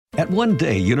At One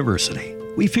Day University,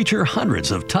 we feature hundreds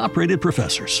of top-rated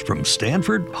professors from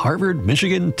Stanford, Harvard,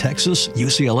 Michigan, Texas,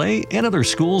 UCLA, and other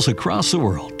schools across the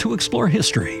world to explore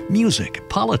history, music,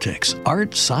 politics,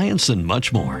 art, science, and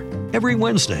much more. Every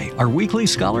Wednesday, our weekly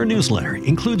scholar newsletter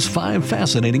includes 5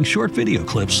 fascinating short video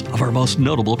clips of our most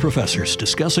notable professors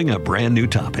discussing a brand new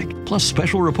topic, plus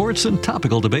special reports and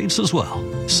topical debates as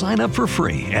well. Sign up for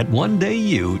free at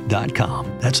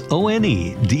onedayu.com. That's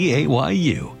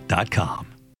ONEDAYU.com.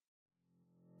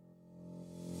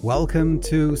 Welcome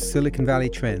to Silicon Valley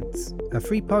Trends, a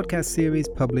free podcast series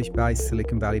published by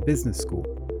Silicon Valley Business School.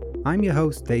 I'm your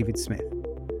host, David Smith.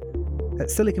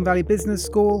 At Silicon Valley Business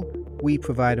School, we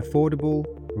provide affordable,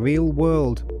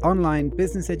 real-world online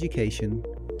business education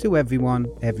to everyone,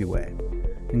 everywhere,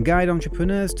 and guide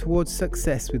entrepreneurs towards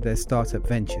success with their startup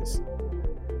ventures.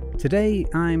 Today,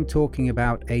 I'm talking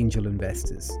about angel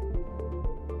investors.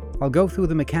 I'll go through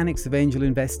the mechanics of angel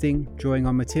investing, drawing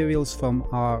on materials from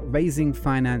our Raising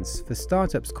Finance for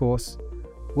Startups course.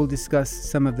 We'll discuss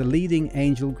some of the leading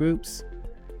angel groups,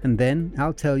 and then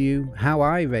I'll tell you how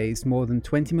I raised more than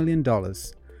 $20 million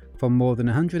from more than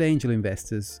 100 angel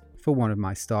investors for one of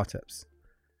my startups.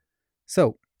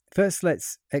 So, first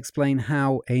let's explain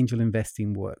how angel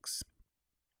investing works.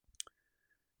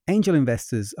 Angel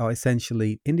investors are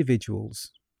essentially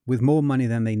individuals with more money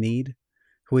than they need,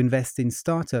 who invest in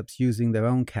startups using their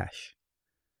own cash.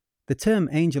 The term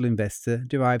angel investor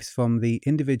derives from the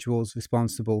individuals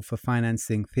responsible for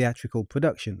financing theatrical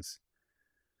productions.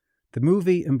 The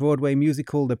movie and Broadway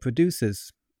musical The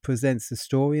Producers presents a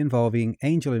story involving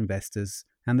angel investors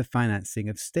and the financing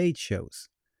of stage shows.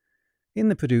 In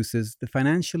The Producers, the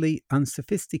financially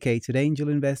unsophisticated angel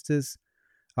investors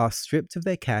are stripped of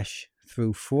their cash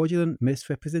through fraudulent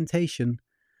misrepresentation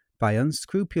by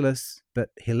unscrupulous but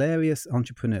hilarious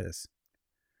entrepreneurs.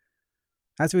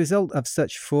 As a result of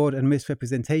such fraud and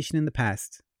misrepresentation in the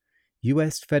past,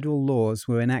 U.S. federal laws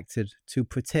were enacted to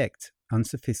protect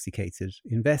unsophisticated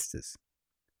investors.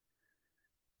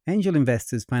 Angel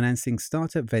investors financing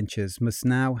startup ventures must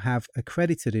now have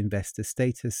accredited investor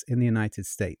status in the United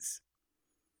States.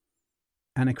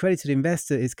 An accredited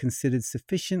investor is considered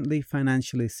sufficiently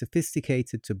financially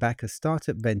sophisticated to back a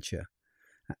startup venture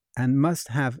and must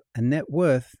have a net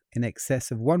worth in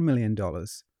excess of $1 million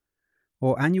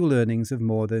or annual earnings of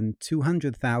more than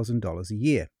 $200,000 a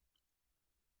year.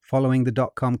 Following the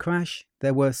dot-com crash,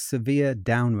 there were severe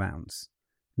down rounds,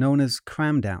 known as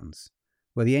cram downs,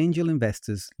 where the angel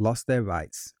investors lost their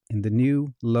rights in the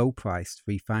new low-priced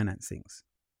refinancings.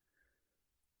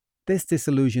 This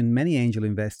disillusioned many angel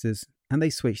investors, and they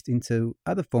switched into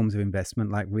other forms of investment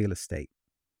like real estate.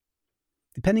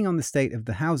 Depending on the state of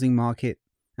the housing market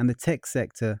and the tech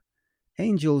sector,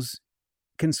 angels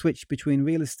can switch between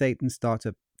real estate and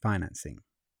startup financing.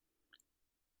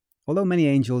 Although many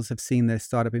angels have seen their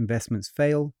startup investments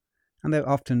fail, and they're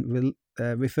often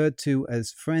referred to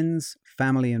as friends,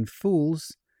 family, and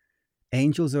fools,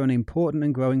 angels are an important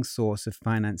and growing source of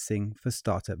financing for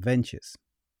startup ventures.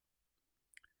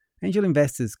 Angel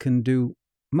investors can do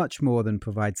much more than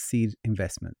provide seed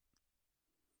investment.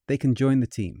 They can join the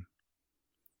team,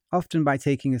 often by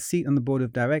taking a seat on the board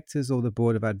of directors or the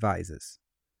board of advisors.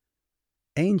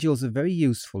 Angels are very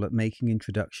useful at making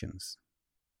introductions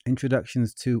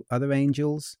to other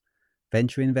angels,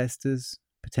 venture investors,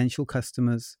 potential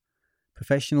customers,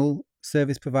 professional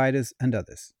service providers, and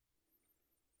others.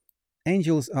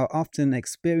 Angels are often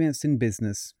experienced in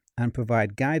business and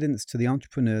provide guidance to the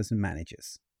entrepreneurs and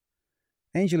managers.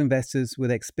 Angel investors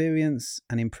with experience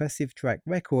and impressive track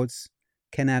records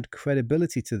can add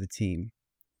credibility to the team,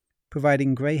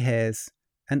 providing grey hairs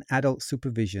and adult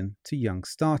supervision to young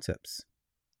startups.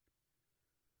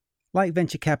 Like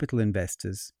venture capital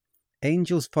investors,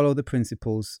 angels follow the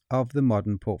principles of the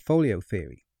modern portfolio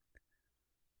theory.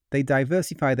 They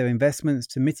diversify their investments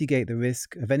to mitigate the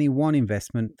risk of any one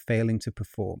investment failing to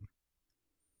perform.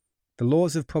 The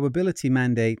laws of probability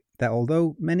mandate that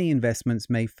although many investments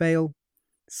may fail,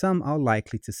 some are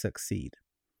likely to succeed.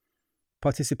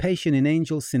 Participation in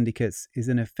angel syndicates is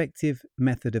an effective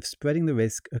method of spreading the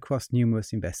risk across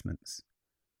numerous investments.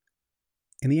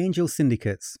 In the angel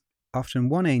syndicates, often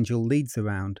one angel leads the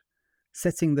round,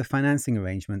 setting the financing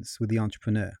arrangements with the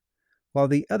entrepreneur, while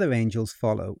the other angels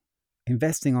follow,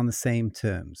 investing on the same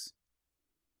terms.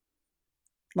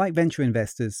 Like venture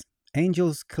investors,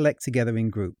 angels collect together in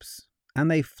groups,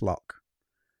 and they flock.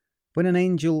 When an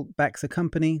angel backs a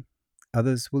company,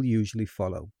 others will usually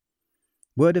follow.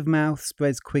 Word of mouth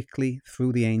spreads quickly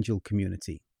through the angel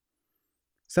community.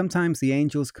 Sometimes the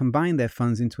angels combine their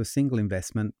funds into a single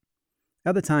investment.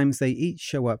 Other times they each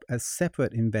show up as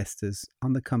separate investors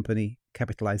on the company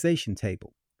capitalization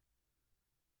table.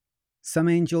 Some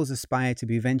angels aspire to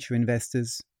be venture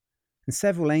investors, and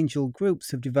several angel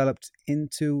groups have developed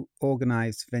into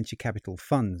organized venture capital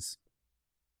funds.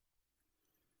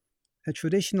 A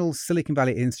traditional Silicon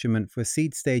Valley instrument for a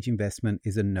seed stage investment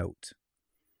is a note.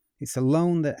 It's a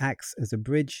loan that acts as a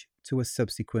bridge to a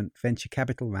subsequent venture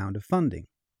capital round of funding.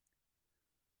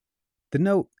 The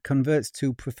note converts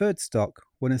to preferred stock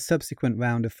when a subsequent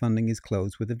round of funding is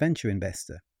closed with a venture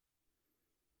investor.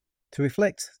 To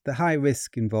reflect the high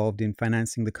risk involved in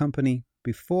financing the company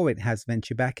before it has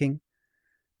venture backing,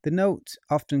 the note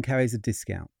often carries a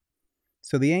discount.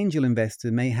 So the angel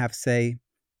investor may have, say,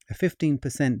 a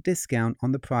 15% discount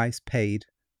on the price paid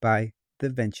by the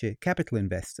venture capital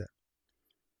investor.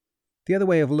 The other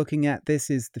way of looking at this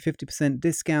is the 50%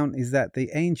 discount is that the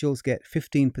angels get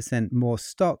 15% more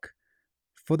stock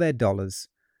for their dollars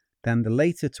than the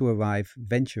later to arrive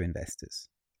venture investors.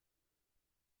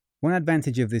 One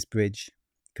advantage of this bridge,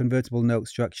 convertible note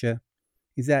structure,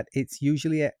 is that it's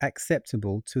usually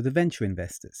acceptable to the venture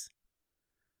investors.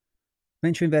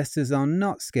 Venture investors are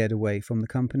not scared away from the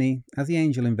company as the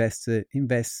angel investor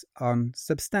invests on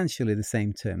substantially the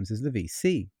same terms as the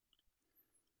VC.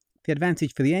 The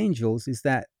advantage for the angels is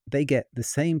that they get the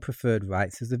same preferred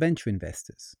rights as the venture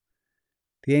investors.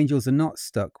 The angels are not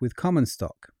stuck with common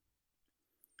stock.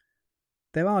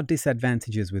 There are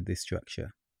disadvantages with this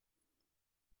structure.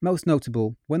 Most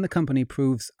notable when the company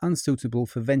proves unsuitable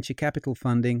for venture capital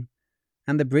funding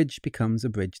and the bridge becomes a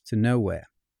bridge to nowhere.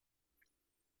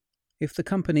 If the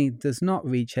company does not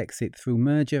reach exit through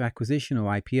merger, acquisition,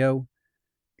 or IPO,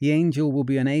 the angel will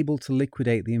be unable to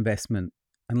liquidate the investment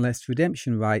unless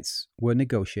redemption rights were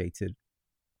negotiated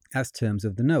as terms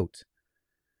of the note,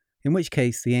 in which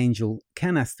case the angel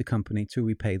can ask the company to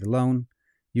repay the loan,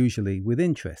 usually with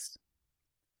interest.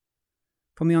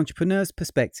 From the entrepreneur's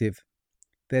perspective,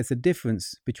 there's a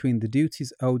difference between the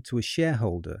duties owed to a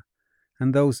shareholder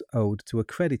and those owed to a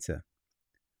creditor.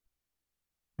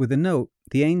 With a note,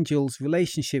 the angel's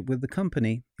relationship with the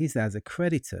company is as a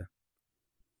creditor.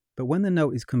 But when the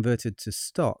note is converted to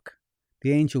stock,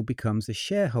 the angel becomes a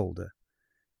shareholder.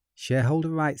 Shareholder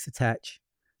rights attach,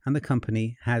 and the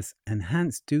company has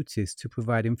enhanced duties to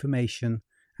provide information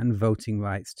and voting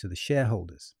rights to the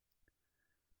shareholders.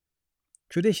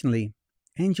 Traditionally,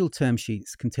 angel term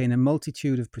sheets contain a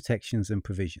multitude of protections and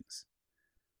provisions.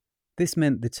 This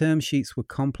meant the term sheets were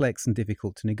complex and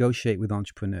difficult to negotiate with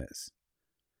entrepreneurs.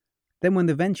 Then when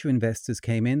the venture investors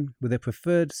came in with a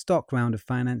preferred stock round of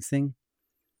financing,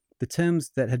 the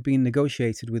terms that had been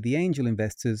negotiated with the angel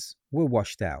investors were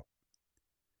washed out.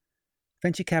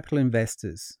 Venture capital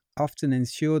investors often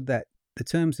ensured that the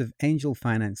terms of angel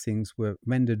financings were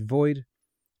rendered void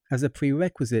as a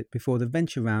prerequisite before the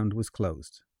venture round was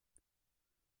closed.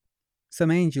 Some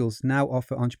angels now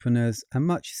offer entrepreneurs a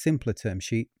much simpler term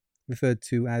sheet, referred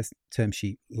to as term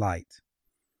sheet light.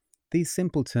 These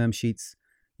simple term sheets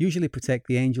usually protect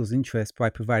the angel's interest by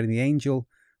providing the angel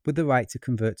with the right to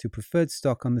convert to preferred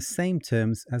stock on the same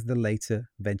terms as the later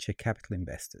venture capital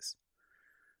investors.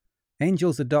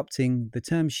 Angels adopting the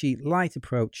term sheet light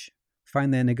approach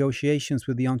find their negotiations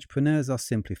with the entrepreneurs are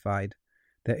simplified,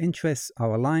 their interests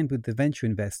are aligned with the venture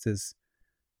investors,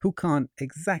 who can't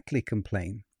exactly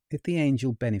complain if the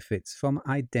angel benefits from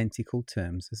identical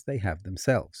terms as they have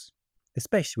themselves,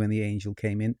 especially when the angel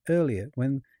came in earlier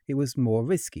when it was more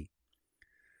risky.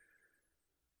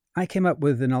 I came up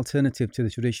with an alternative to the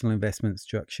traditional investment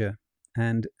structure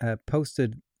and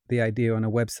posted the idea on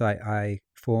a website I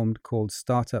formed called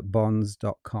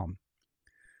startupbonds.com.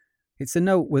 It's a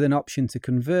note with an option to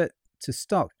convert to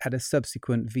stock at a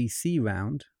subsequent VC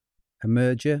round, a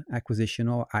merger, acquisition,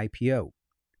 or IPO.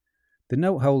 The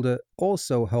note holder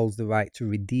also holds the right to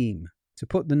redeem, to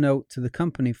put the note to the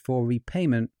company for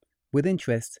repayment with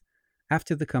interest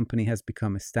after the company has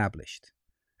become established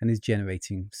and is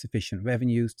generating sufficient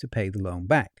revenues to pay the loan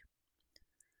back.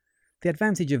 The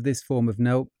advantage of this form of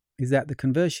note is that the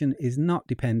conversion is not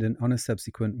dependent on a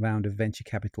subsequent round of venture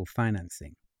capital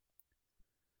financing.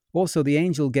 Also, the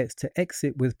angel gets to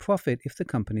exit with profit if the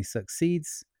company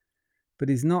succeeds, but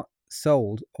is not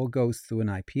sold or goes through an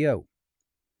IPO.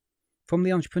 From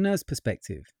the entrepreneur's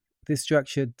perspective, this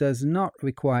structure does not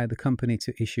require the company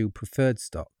to issue preferred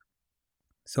stock,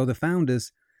 so the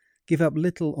founders give up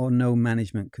little or no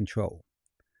management control.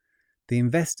 The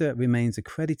investor remains a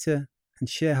creditor and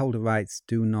shareholder rights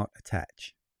do not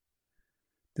attach.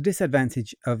 The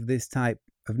disadvantage of this type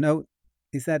of note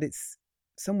is that it's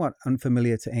somewhat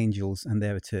unfamiliar to angels and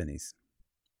their attorneys.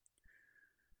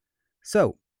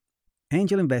 So,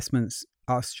 angel investments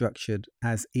are structured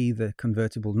as either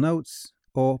convertible notes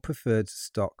or preferred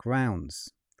stock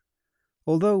rounds.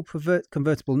 Although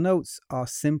convertible notes are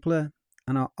simpler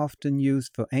and are often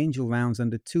used for angel rounds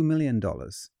under $2 million.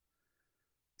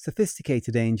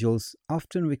 Sophisticated angels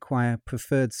often require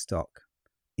preferred stock,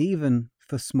 even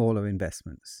for smaller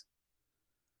investments.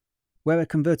 Where a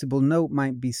convertible note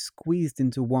might be squeezed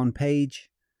into one page,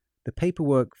 the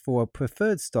paperwork for a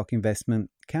preferred stock investment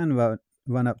can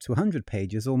run up to 100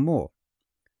 pages or more.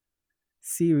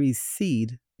 Series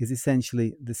Seed is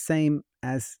essentially the same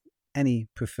as any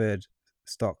preferred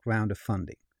stock round of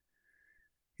funding.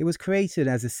 It was created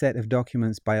as a set of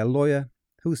documents by a lawyer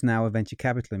who's now a venture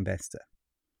capital investor.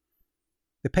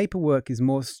 The paperwork is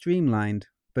more streamlined,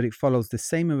 but it follows the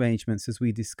same arrangements as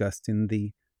we discussed in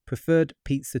the Preferred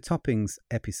Pizza Toppings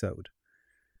episode,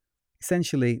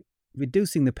 essentially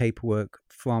reducing the paperwork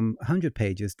from 100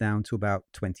 pages down to about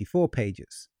 24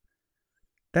 pages.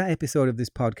 That episode of this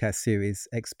podcast series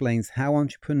explains how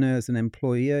entrepreneurs and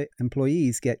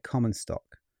employees get common stock,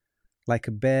 like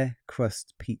a bare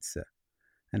crust pizza,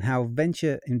 and how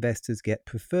venture investors get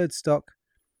preferred stock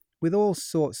with all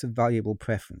sorts of valuable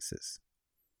preferences,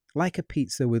 like a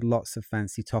pizza with lots of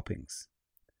fancy toppings.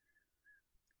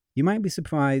 You might be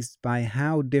surprised by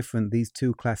how different these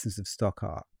two classes of stock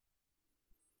are.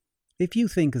 If you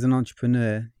think as an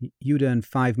entrepreneur you'd earn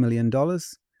 $5 million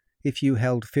if you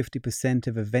held 50%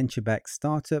 of a venture-backed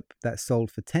startup that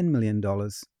sold for $10 million,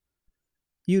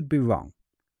 you'd be wrong.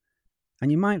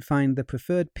 And you might find the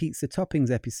Preferred Pizza Toppings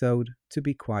episode to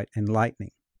be quite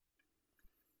enlightening.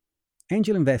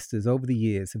 Angel investors over the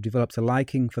years have developed a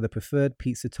liking for the preferred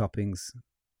pizza toppings,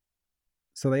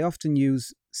 so they often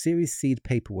use Series Seed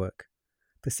paperwork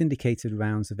for syndicated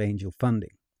rounds of angel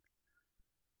funding.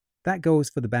 That goes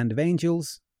for the Band of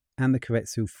Angels and the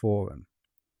Keiretsu Forum.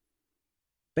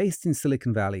 Based in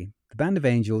Silicon Valley, the Band of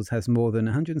Angels has more than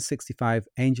 165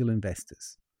 angel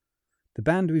investors. The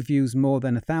band reviews more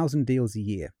than 1,000 deals a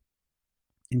year.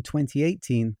 In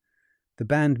 2018, the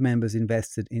band members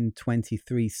invested in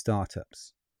 23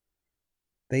 startups.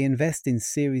 They invest in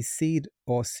Series Seed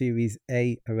or Series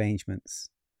A arrangements,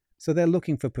 so they're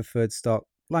looking for preferred stock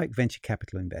like venture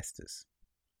capital investors.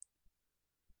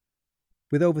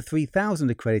 With over 3,000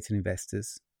 accredited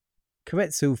investors,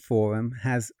 Keiretsu Forum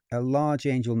has a large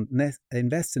angel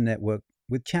investor network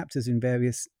with chapters in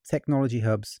various technology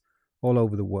hubs all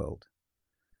over the world,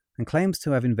 and claims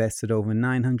to have invested over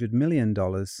 $900 million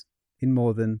in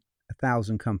more than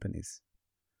 1,000 companies.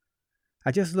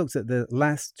 I just looked at the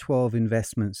last 12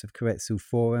 investments of Keiretsu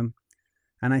Forum,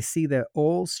 and I see they're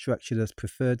all structured as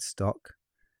preferred stock,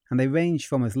 and they range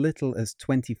from as little as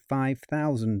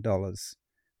 $25,000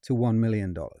 to $1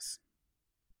 million.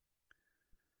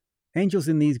 Angels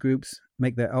in these groups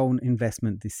make their own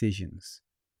investment decisions.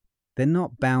 They're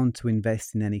not bound to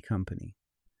invest in any company.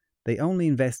 They only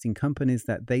invest in companies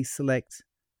that they select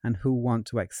and who want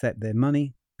to accept their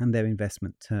money and their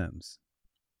investment terms.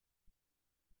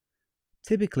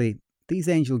 Typically, these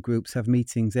angel groups have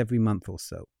meetings every month or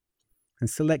so and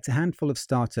select a handful of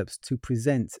startups to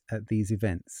present at these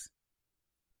events.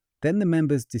 Then the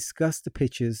members discuss the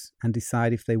pitches and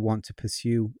decide if they want to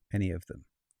pursue any of them.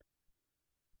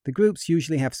 The groups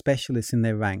usually have specialists in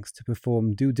their ranks to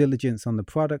perform due diligence on the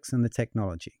products and the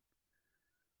technology.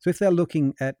 So if they're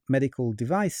looking at medical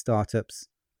device startups,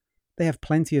 they have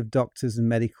plenty of doctors and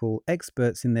medical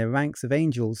experts in their ranks of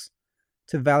angels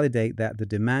to validate that the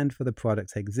demand for the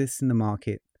product exists in the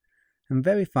market and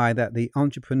verify that the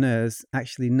entrepreneurs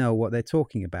actually know what they're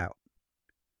talking about.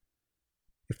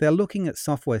 If they're looking at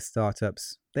software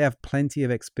startups, they have plenty of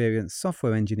experienced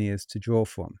software engineers to draw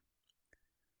from.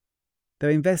 Their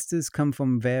investors come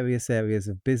from various areas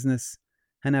of business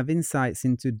and have insights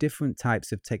into different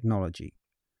types of technology,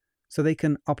 so they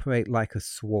can operate like a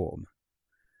swarm.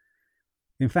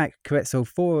 In fact, Keiretsu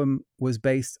Forum was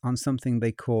based on something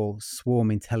they call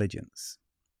swarm intelligence.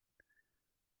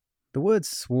 The words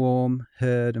swarm,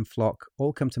 herd, and flock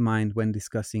all come to mind when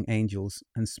discussing angels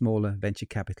and smaller venture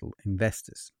capital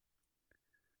investors.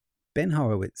 Ben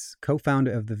Horowitz,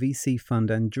 co-founder of the VC fund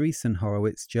Andreessen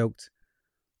Horowitz, joked,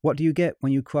 "What do you get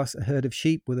when you cross a herd of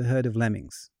sheep with a herd of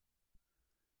lemmings?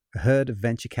 A herd of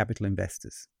venture capital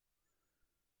investors."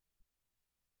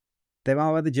 There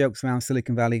are other jokes around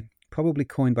Silicon Valley, probably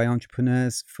coined by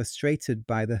entrepreneurs frustrated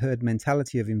by the herd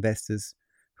mentality of investors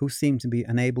who seem to be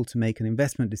unable to make an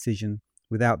investment decision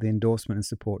without the endorsement and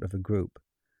support of a group.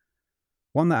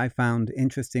 One that I found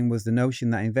interesting was the notion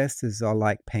that investors are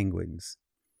like penguins,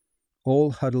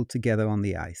 all huddled together on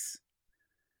the ice.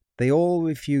 They all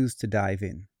refuse to dive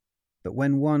in, but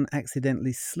when one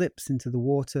accidentally slips into the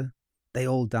water, they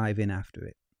all dive in after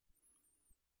it.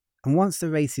 And once the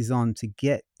race is on to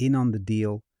get in on the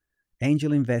deal,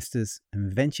 angel investors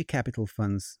and venture capital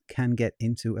funds can get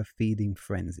into a feeding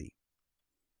frenzy.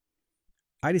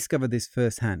 I discovered this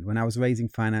firsthand when I was raising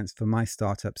finance for my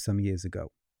startup some years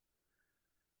ago.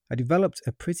 I developed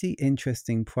a pretty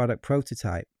interesting product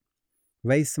prototype,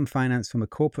 raised some finance from a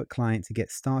corporate client to get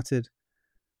started,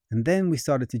 and then we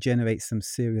started to generate some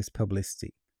serious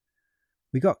publicity.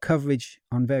 We got coverage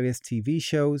on various TV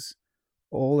shows,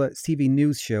 TV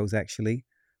news shows actually,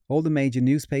 all the major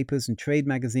newspapers and trade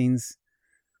magazines.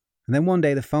 And then one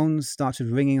day the phones started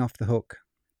ringing off the hook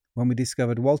when we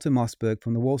discovered Walter Mossberg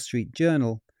from the Wall Street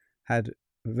Journal had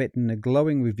written a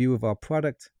glowing review of our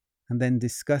product and then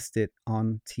discussed it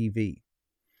on TV.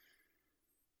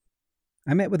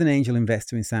 I met with an angel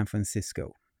investor in San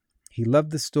Francisco. He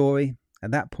loved the story.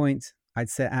 At that point, I'd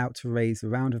set out to raise a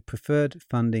round of preferred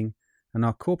funding, and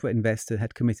our corporate investor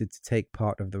had committed to take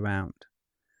part of the round.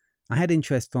 I had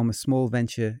interest from a small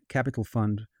venture capital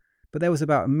fund, but there was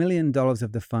about $1 million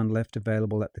of the fund left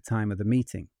available at the time of the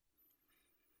meeting.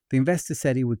 The investor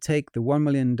said he would take the $1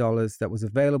 million that was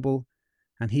available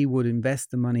and he would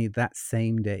invest the money that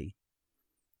same day.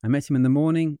 I met him in the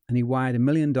morning and he wired $1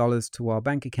 million to our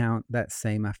bank account that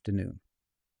same afternoon.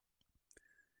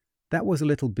 That was a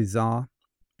little bizarre,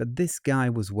 but this guy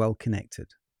was well connected.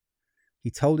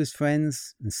 He told his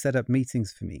friends and set up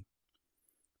meetings for me.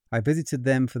 I visited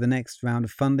them for the next round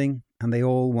of funding and they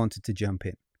all wanted to jump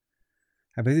in.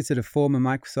 I visited a former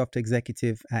Microsoft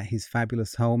executive at his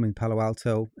fabulous home in Palo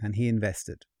Alto and he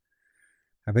invested.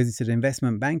 I visited an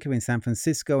investment banker in San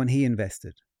Francisco and he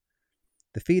invested.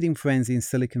 The feeding frenzy in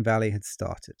Silicon Valley had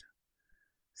started.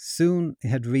 Soon it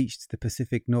had reached the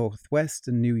Pacific Northwest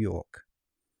and New York.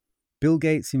 Bill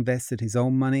Gates invested his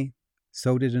own money,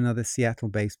 so did another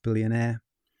Seattle-based billionaire.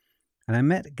 And I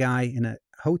met a guy in a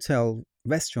hotel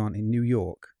restaurant in New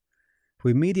York who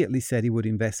immediately said he would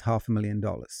invest $500,000.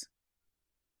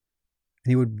 And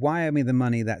he would wire me the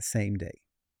money that same day.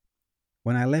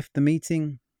 When I left the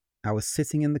meeting, I was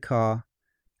sitting in the car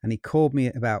and he called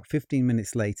me about 15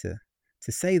 minutes later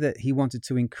to say that he wanted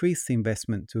to increase the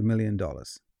investment to $1 million.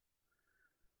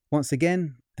 Once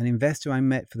again, an investor I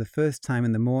met for the first time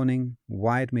in the morning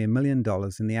wired me $1 million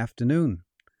in the afternoon.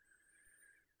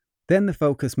 Then the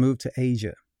focus moved to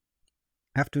Asia.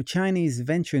 After a Chinese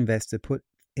venture investor put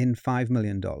in $5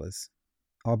 million,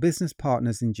 our business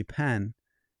partners in Japan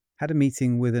had a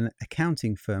meeting with an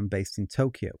accounting firm based in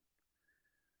Tokyo.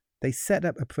 They set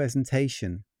up a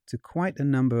presentation to quite a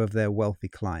number of their wealthy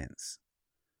clients.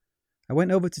 I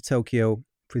went over to Tokyo,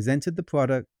 presented the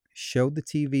product, showed the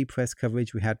TV press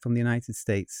coverage we had from the United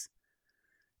States,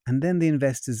 and then the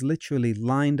investors literally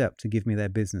lined up to give me their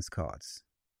business cards.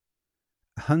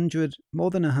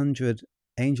 More than 100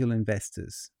 angel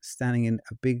investors standing in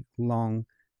a big, long,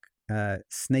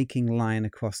 snaking line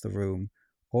across the room,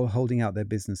 all holding out their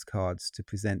business cards to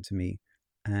present to me.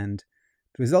 And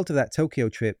the result of that Tokyo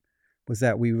trip was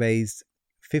that we raised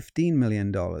 $15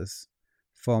 million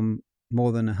from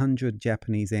more than 100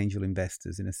 Japanese angel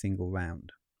investors in a single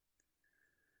round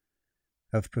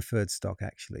of preferred stock,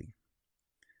 actually.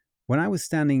 When I was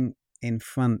standing in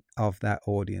front of that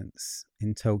audience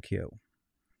in Tokyo,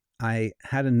 I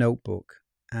had a notebook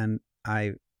and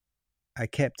I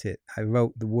kept it. I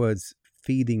wrote the words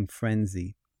 "feeding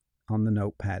frenzy" on the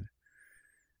notepad.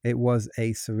 It was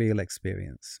a surreal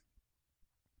experience.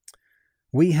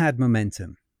 We had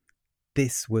momentum.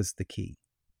 This was the key.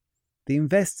 The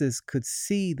investors could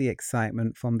see the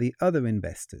excitement from the other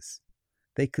investors.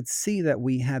 They could see that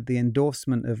we had the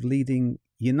endorsement of leading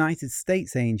United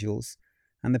States angels,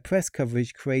 and the press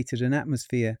coverage created an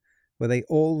atmosphere where they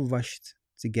all rushed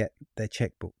to get their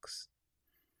checkbooks.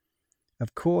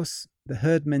 Of course, the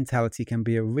herd mentality can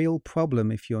be a real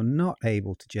problem if you're not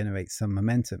able to generate some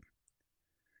momentum.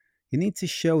 You need to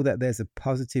show that there's a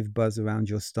positive buzz around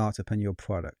your startup and your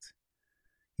product.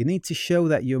 You need to show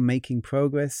that you're making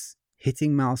progress,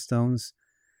 hitting milestones,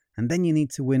 and then you need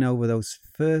to win over those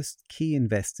first key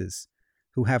investors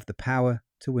who have the power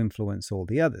to influence all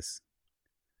the others.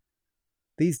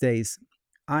 These days,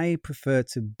 I prefer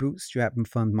to bootstrap and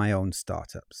fund my own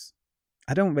startups.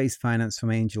 I don't raise finance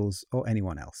from angels or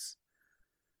anyone else.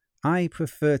 I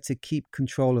prefer to keep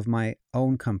control of my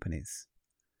own companies,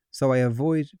 so I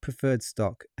avoid preferred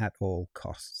stock at all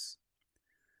costs.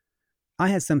 I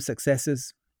had some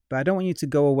successes, but I don't want you to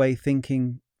go away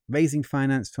thinking raising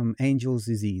finance from angels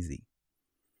is easy.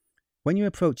 When you're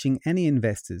approaching any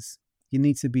investors, you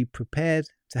need to be prepared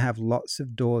to have lots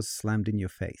of doors slammed in your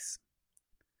face.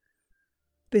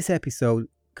 This episode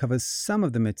covers some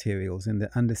of the materials in the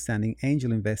Understanding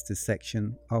Angel Investors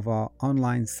section of our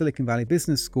online Silicon Valley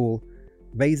Business School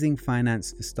Raising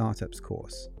Finance for Startups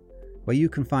course, where you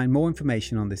can find more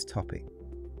information on this topic.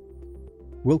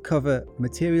 We'll cover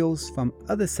materials from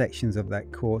other sections of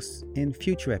that course in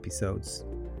future episodes,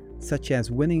 such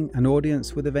as winning an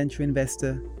audience with a venture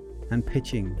investor and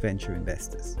pitching venture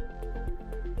investors.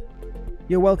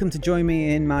 You're welcome to join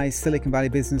me in my Silicon Valley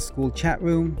Business School chat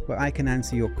room where I can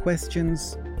answer your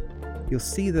questions. You'll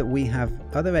see that we have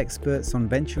other experts on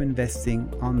venture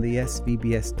investing on the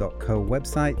svbs.co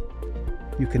website.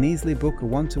 You can easily book a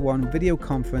one-to-one video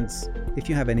conference if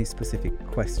you have any specific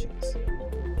questions.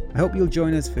 I hope you'll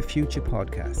join us for future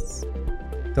podcasts.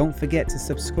 Don't forget to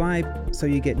subscribe so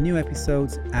you get new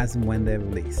episodes as and when they're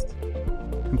released.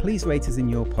 And please rate us in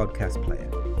your podcast player,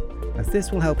 as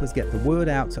this will help us get the word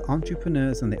out to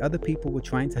entrepreneurs and the other people we're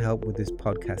trying to help with this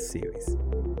podcast series.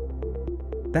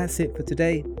 That's it for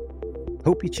today.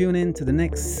 Hope you tune in to the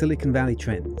next Silicon Valley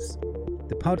Trends,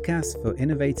 the podcast for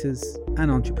innovators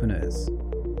and entrepreneurs.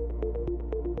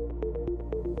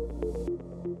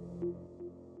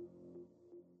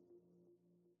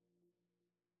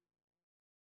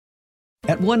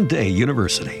 At One Day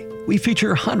University, we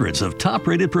feature hundreds of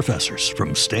top-rated professors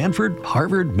from Stanford,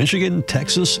 Harvard, Michigan,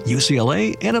 Texas,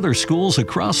 UCLA, and other schools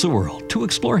across the world to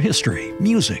explore history,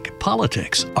 music,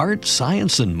 politics, art,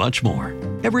 science, and much more.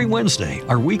 Every Wednesday,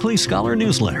 our weekly scholar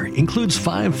newsletter includes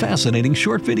 5 fascinating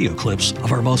short video clips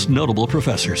of our most notable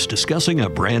professors discussing a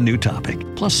brand new topic,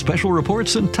 plus special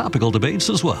reports and topical debates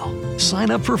as well.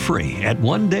 Sign up for free at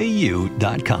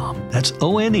onedayu.com. That's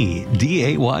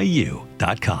ONEDAYU.com.